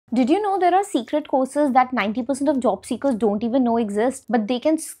Did you know there are secret courses that 90% of job seekers don't even know exist, but they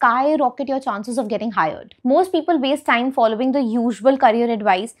can skyrocket your chances of getting hired? Most people waste time following the usual career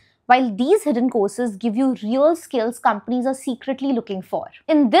advice, while these hidden courses give you real skills companies are secretly looking for.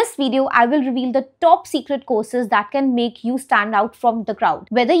 In this video, I will reveal the top secret courses that can make you stand out from the crowd.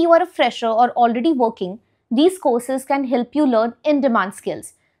 Whether you are a fresher or already working, these courses can help you learn in-demand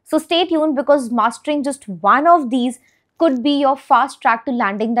skills. So stay tuned, because mastering just one of these could be your fast track to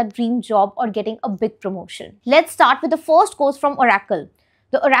landing that dream job or getting a big promotion. Let's start with the first course from Oracle.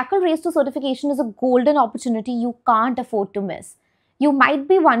 The Oracle Race to Certification is a golden opportunity you can't afford to miss. You might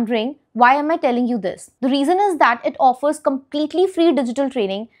be wondering, why am I telling you this? The reason is that it offers completely free digital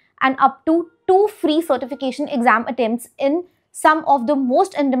training and up to 2 free certification exam attempts in some of the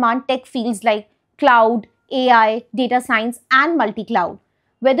most in-demand tech fields like cloud, AI, data science, and multi-cloud.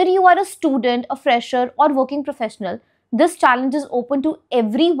 Whether you are a student, a fresher, or working professional, this challenge is open to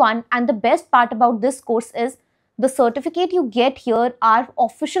everyone, and the best part about this course is the certificate you get here are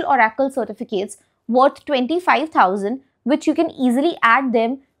official Oracle certificates worth $25,000, which you can easily add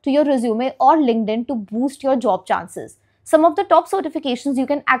them to your resume or LinkedIn to boost your job chances. Some of the top certifications you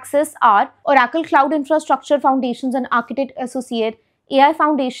can access are Oracle Cloud Infrastructure Foundations and Architect Associate, AI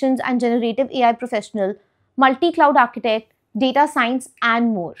Foundations and Generative AI Professional, Multi-Cloud Architect, Data Science,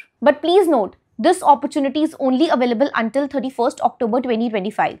 and more. But please note, this opportunity is only available until 31st October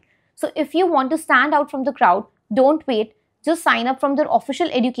 2025. So if you want to stand out from the crowd, don't wait. Just sign up from their official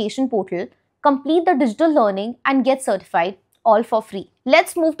education portal, complete the digital learning, and get certified, all for free.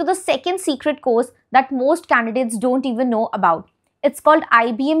 Let's move to the second secret course that most candidates don't even know about. It's called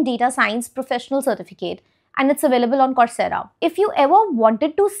IBM Data Science Professional Certificate, and it's available on Coursera. If you ever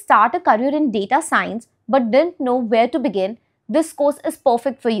wanted to start a career in data science but didn't know where to begin, this course is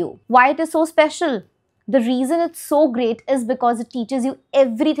perfect for you. Why it is so special? The reason it's so great is because it teaches you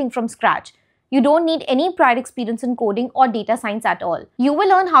everything from scratch. You don't need any prior experience in coding or data science at all. You will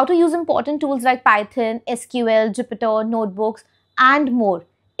learn how to use important tools like Python, SQL, Jupyter, notebooks, and more.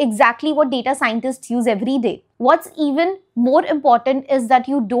 Exactly what data scientists use every day. What's even more important is that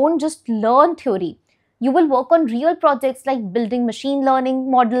you don't just learn theory. You will work on real projects like building machine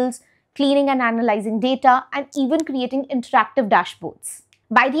learning models, cleaning and analyzing data, and even creating interactive dashboards.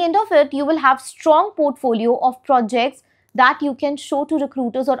 By the end of it, you will have a strong portfolio of projects that you can show to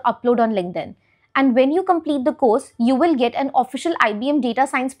recruiters or upload on LinkedIn. And when you complete the course, you will get an official IBM Data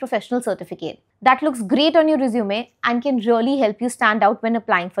Science Professional Certificate. That looks great on your resume and can really help you stand out when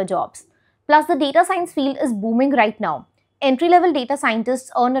applying for jobs. Plus, the data science field is booming right now. Entry-level data scientists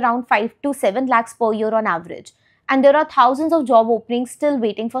earn around 5 to 7 lakhs per year on average, and there are thousands of job openings still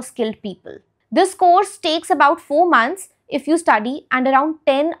waiting for skilled people. This course takes about 4 months if you study and around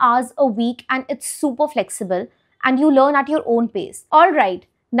 10 hours a week, and it's super flexible and you learn at your own pace. Alright,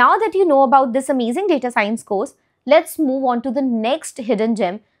 now that you know about this amazing data science course, let's move on to the next hidden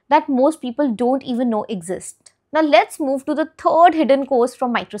gem that most people don't even know exists. Now let's move to the third hidden course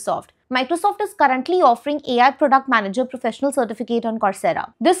from Microsoft. Microsoft is currently offering AI Product Manager Professional Certificate on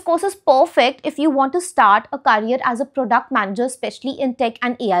Coursera. This course is perfect if you want to start a career as a product manager, especially in tech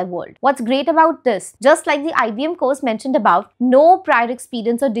and AI world. What's great about this? Just like the IBM course mentioned above, no prior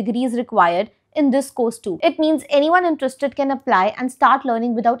experience or degree is required in this course too. It means anyone interested can apply and start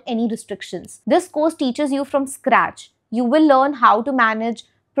learning without any restrictions. This course teaches you from scratch. You will learn how to manage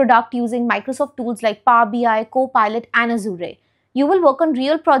product using Microsoft tools like Power BI, Copilot, and Azure. You will work on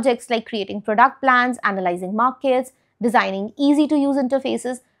real projects like creating product plans, analyzing markets, designing easy-to-use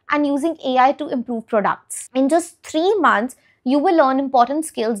interfaces, and using AI to improve products. In just 3 months, you will learn important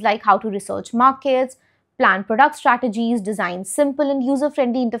skills like how to research markets, plan product strategies, design simple and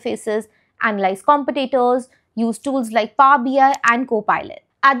user-friendly interfaces, analyze competitors, use tools like Power BI and Copilot.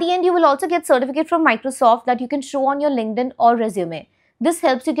 At the end, you will also get certificate from Microsoft that you can show on your LinkedIn or resume. This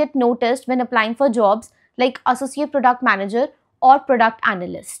helps you get noticed when applying for jobs like Associate Product Manager or Product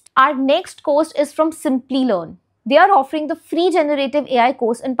Analyst. Our next course is from Simplilearn. They are offering the free Generative AI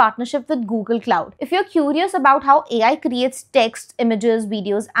course in partnership with Google Cloud. If you're curious about how AI creates text, images,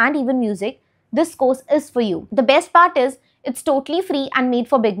 videos, and even music, this course is for you. The best part is it's totally free and made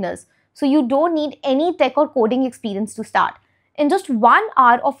for beginners, so you don't need any tech or coding experience to start. In just 1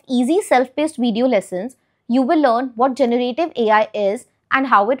 hour of easy self-paced video lessons, you will learn what generative AI is and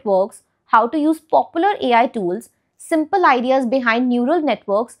how it works, how to use popular AI tools, simple ideas behind neural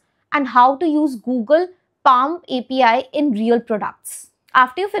networks, and how to use Google Palm API in real products.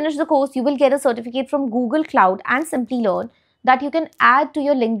 After you finish the course, you will get a certificate from Google Cloud and Simplilearn that you can add to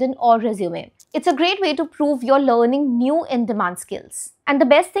your LinkedIn or resume. It's a great way to prove you're learning new in-demand skills. And the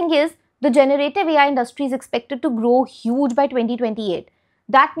best thing is, the generative AI industry is expected to grow huge by 2028.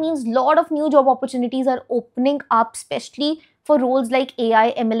 That means a lot of new job opportunities are opening up, especially for roles like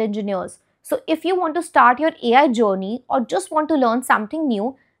AI ML engineers. So if you want to start your AI journey or just want to learn something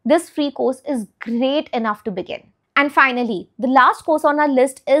new, this free course is great enough to begin. And finally, the last course on our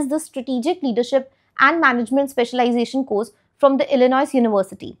list is the Strategic Leadership and Management Specialization course from the Illinois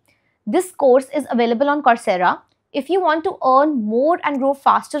University. This course is available on Coursera. If you want to earn more and grow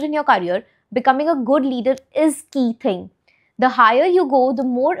faster in your career, becoming a good leader is key thing. The higher you go, the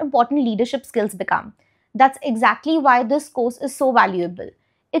more important leadership skills become. That's exactly why this course is so valuable.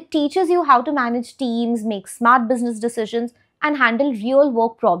 It teaches you how to manage teams, make smart business decisions, and handle real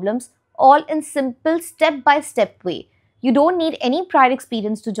work problems, all in simple step-by-step way. You don't need any prior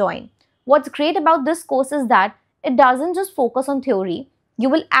experience to join. What's great about this course is that it doesn't just focus on theory. You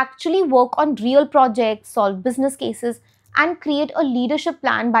will actually work on real projects, solve business cases, and create a leadership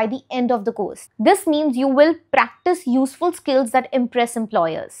plan by the end of the course. This means you will practice useful skills that impress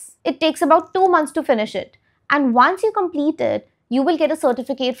employers. It takes about 2 months to finish it. And once you complete it, you will get a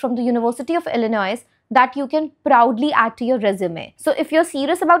certificate from the University of Illinois that you can proudly add to your resume. So if you're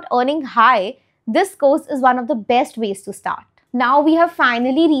serious about earning high, this course is one of the best ways to start. Now we have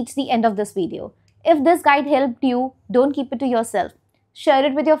finally reached the end of this video. If this guide helped you, don't keep it to yourself. Share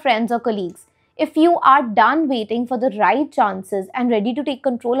it with your friends or colleagues. If you are done waiting for the right chances and ready to take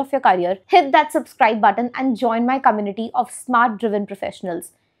control of your career, hit that subscribe button and join my community of smart-driven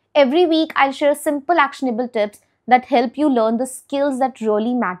professionals. Every week, I'll share simple, actionable tips that help you learn the skills that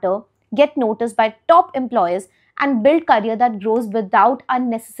really matter, get noticed by top employers, and build career that grows without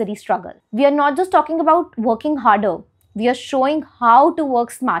unnecessary struggle. We are not just talking about working harder. We are showing how to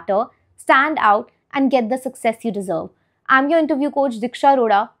work smarter, stand out, and get the success you deserve. I'm your interview coach Diksha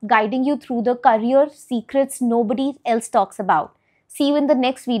Arora, guiding you through the career secrets nobody else talks about. See you in the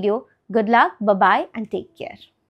next video. Good luck, bye-bye, and take care.